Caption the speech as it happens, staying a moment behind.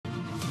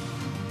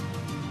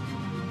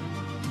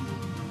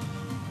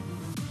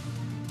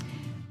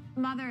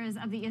Mothers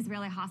of the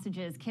Israeli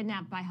hostages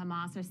kidnapped by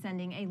Hamas are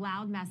sending a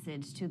loud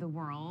message to the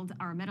world.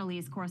 Our Middle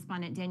East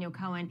correspondent Daniel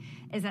Cohen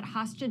is at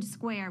Hostage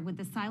Square with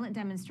the silent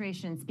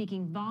demonstration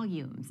speaking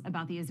volumes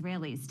about the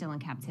Israelis still in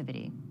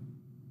captivity.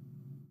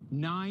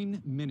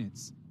 9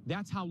 minutes.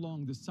 That's how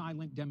long the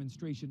silent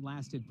demonstration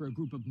lasted for a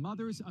group of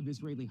mothers of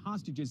Israeli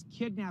hostages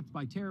kidnapped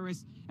by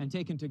terrorists and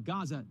taken to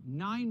Gaza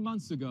 9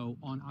 months ago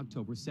on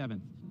October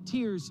 7th.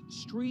 Tears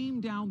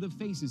streamed down the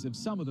faces of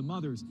some of the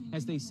mothers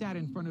as they sat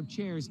in front of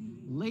chairs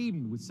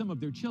laden with some of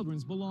their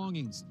children's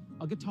belongings,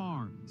 a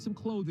guitar, some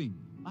clothing,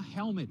 a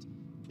helmet,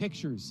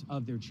 pictures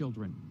of their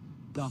children.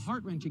 The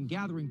heart-wrenching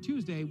gathering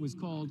Tuesday was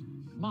called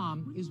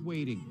Mom is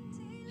Waiting.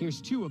 Here's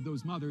two of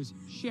those mothers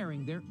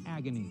sharing their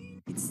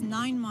agony. It's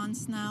 9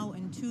 months now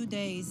and 2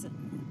 days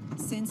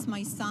since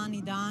my son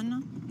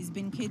Idan has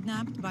been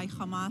kidnapped by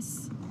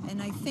Hamas.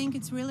 And I think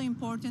it's really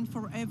important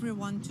for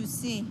everyone to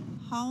see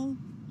how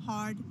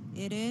hard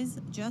it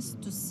is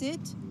just to sit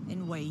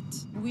and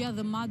wait. We are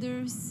the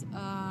mothers.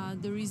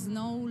 There is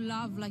no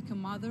love like a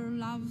mother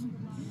love.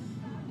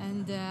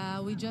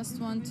 And we just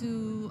want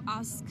to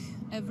ask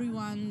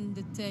everyone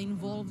that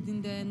involved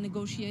in the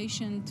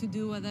negotiation to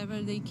do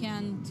whatever they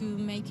can to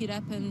make it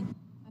happen.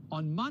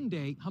 On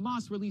Monday,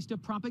 Hamas released a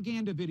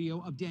propaganda video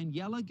of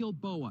Daniela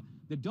Gilboa,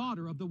 the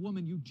daughter of the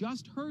woman you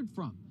just heard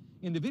from.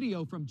 In the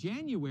video from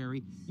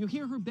January, you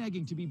hear her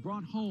begging to be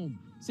brought home,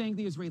 saying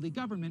the Israeli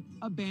government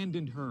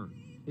abandoned her.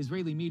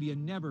 Israeli media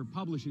never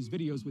publishes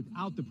videos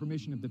without the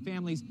permission of the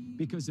families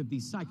because of the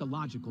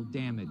psychological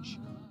damage.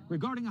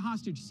 Regarding a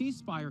hostage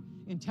ceasefire,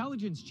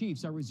 intelligence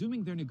chiefs are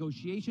resuming their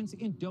negotiations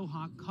in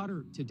Doha,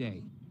 Qatar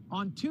today.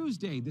 On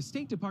Tuesday, the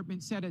State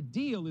Department said a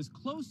deal is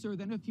closer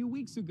than a few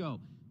weeks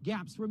ago.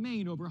 Gaps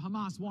remain over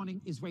Hamas wanting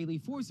Israeli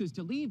forces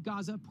to leave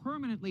Gaza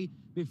permanently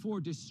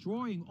before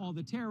destroying all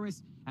the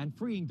terrorists and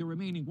freeing the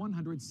remaining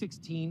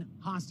 116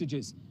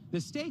 hostages. The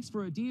stakes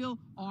for a deal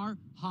are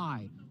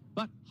high,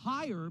 but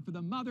higher for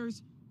the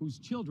mothers whose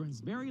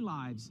children's very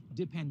lives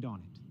depend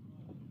on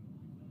it.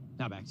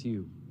 Now back to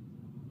you.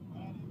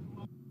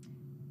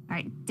 All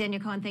right, Daniel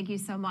Cohen, thank you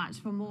so much.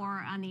 For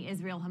more on the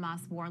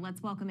Israel-Hamas war,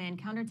 let's welcome in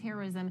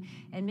counterterrorism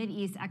and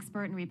Mideast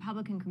expert and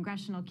Republican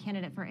congressional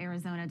candidate for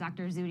Arizona,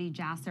 Dr. Zuhdi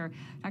Jasser.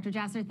 Dr.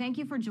 Jasser, thank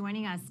you for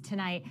joining us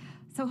tonight.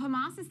 So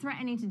Hamas is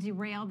threatening to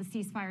derail the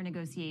ceasefire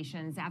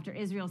negotiations after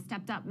Israel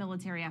stepped up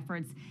military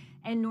efforts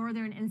in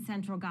northern and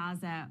central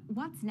Gaza.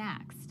 What's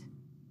next?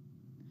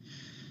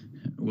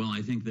 Well,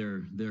 I think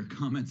their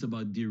comments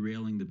about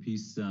derailing the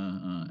peace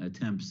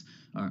attempts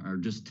are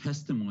just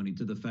testimony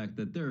to the fact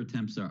that their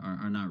attempts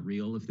are not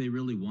real. If they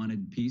really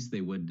wanted peace, they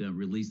would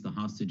release the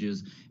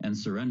hostages and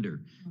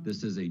surrender.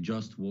 This is a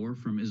just war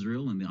from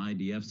Israel and the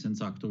IDF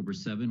since October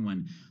 7,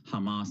 when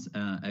Hamas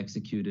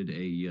executed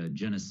a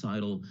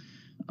genocidal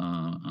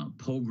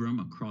pogrom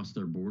across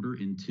their border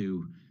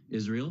into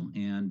Israel.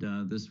 And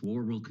this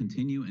war will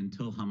continue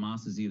until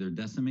Hamas is either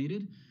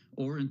decimated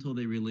or until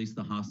they release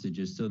the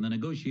hostages. So the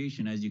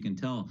negotiation, as you can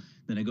tell,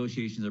 the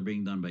negotiations are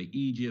being done by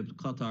Egypt,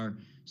 Qatar,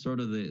 sort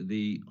of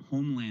the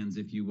homelands,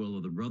 if you will,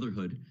 of the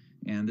Brotherhood.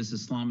 And this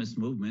Islamist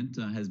movement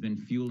has been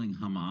fueling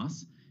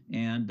Hamas,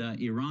 and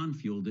Iran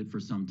fueled it for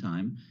some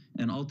time.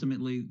 And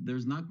ultimately,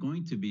 there's not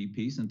going to be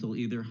peace until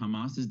either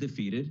Hamas is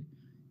defeated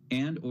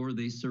and or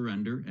they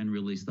surrender and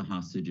release the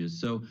hostages.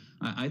 So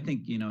I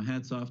think,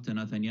 hats off to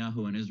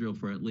Netanyahu and Israel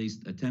for at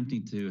least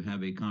attempting to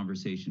have a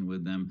conversation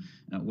with them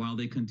while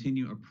they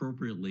continue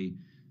appropriately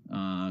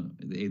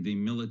the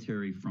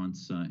military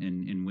fronts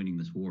in winning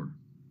this war.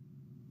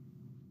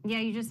 Yeah,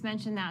 you just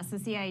mentioned that. So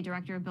CIA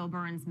Director Bill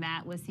Burns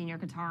met with senior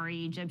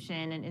Qatari,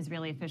 Egyptian, and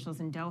Israeli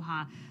officials in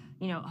Doha,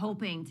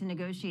 hoping to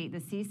negotiate the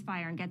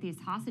ceasefire and get these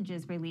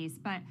hostages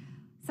released. But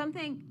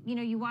something,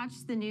 you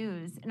watch the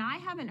news, and I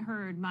haven't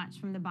heard much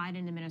from the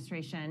Biden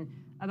administration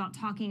about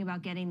talking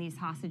about getting these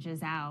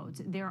hostages out.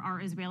 There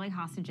are Israeli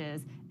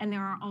hostages, and there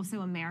are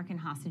also American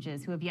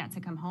hostages who have yet to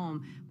come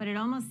home. But it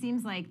almost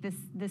seems like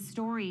this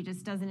story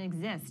just doesn't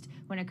exist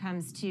when it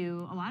comes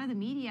to a lot of the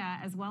media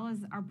as well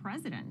as our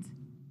president.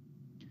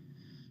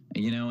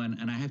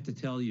 And I have to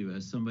tell you,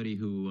 as somebody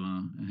who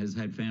has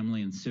had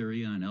family in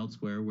Syria and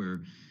elsewhere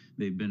where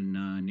they've been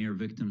near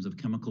victims of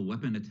chemical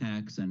weapon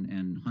attacks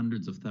and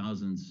hundreds of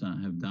thousands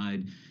have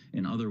died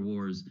in other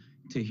wars,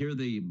 to hear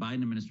the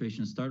Biden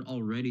administration start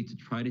already to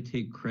try to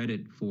take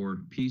credit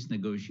for peace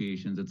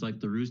negotiations, it's like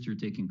the rooster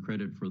taking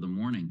credit for the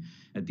morning.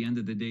 At the end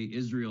of the day,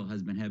 Israel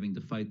has been having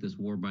to fight this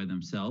war by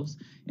themselves,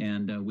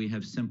 and we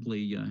have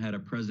simply had a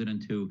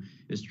president who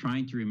is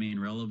trying to remain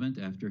relevant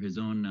after his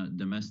own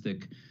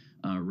domestic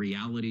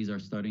realities are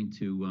starting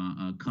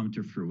to come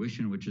to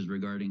fruition, which is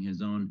regarding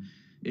his own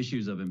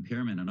issues of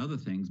impairment and other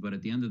things. But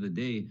at the end of the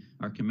day,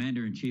 our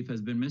commander-in-chief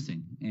has been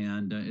missing,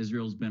 and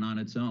Israel's been on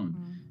its own.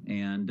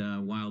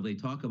 And while they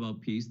talk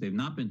about peace, they've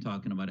not been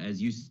talking about,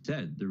 as you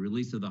said, the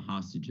release of the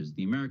hostages,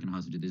 the American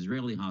hostages, the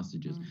Israeli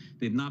hostages.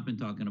 They've not been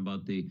talking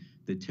about the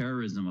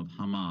terrorism of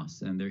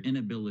Hamas and their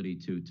inability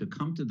to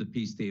come to the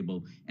peace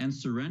table and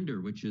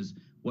surrender, which is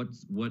what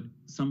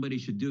somebody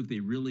should do if they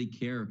really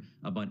care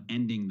about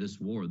ending this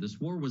war. This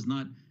war was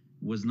not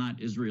was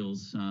not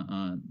Israel's.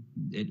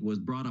 It was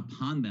brought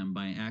upon them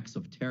by acts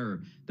of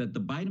terror that the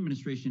Biden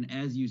administration,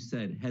 as you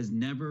said, has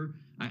never,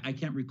 I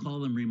can't recall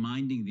them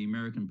reminding the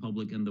American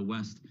public and the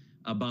West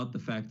about the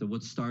fact that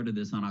what started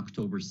this on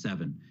October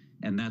 7.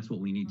 And that's what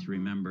we need to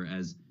remember,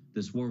 as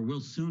this war will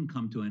soon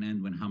come to an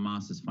end when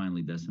Hamas is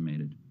finally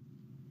decimated.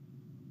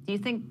 Do you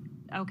think,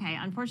 okay,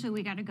 unfortunately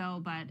we got to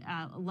go, but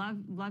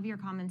love your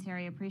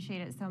commentary,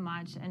 appreciate it so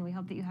much, and we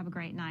hope that you have a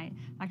great night.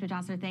 Dr.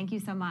 Jasser, thank you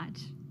so much.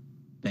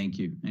 Thank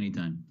you.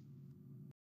 Anytime.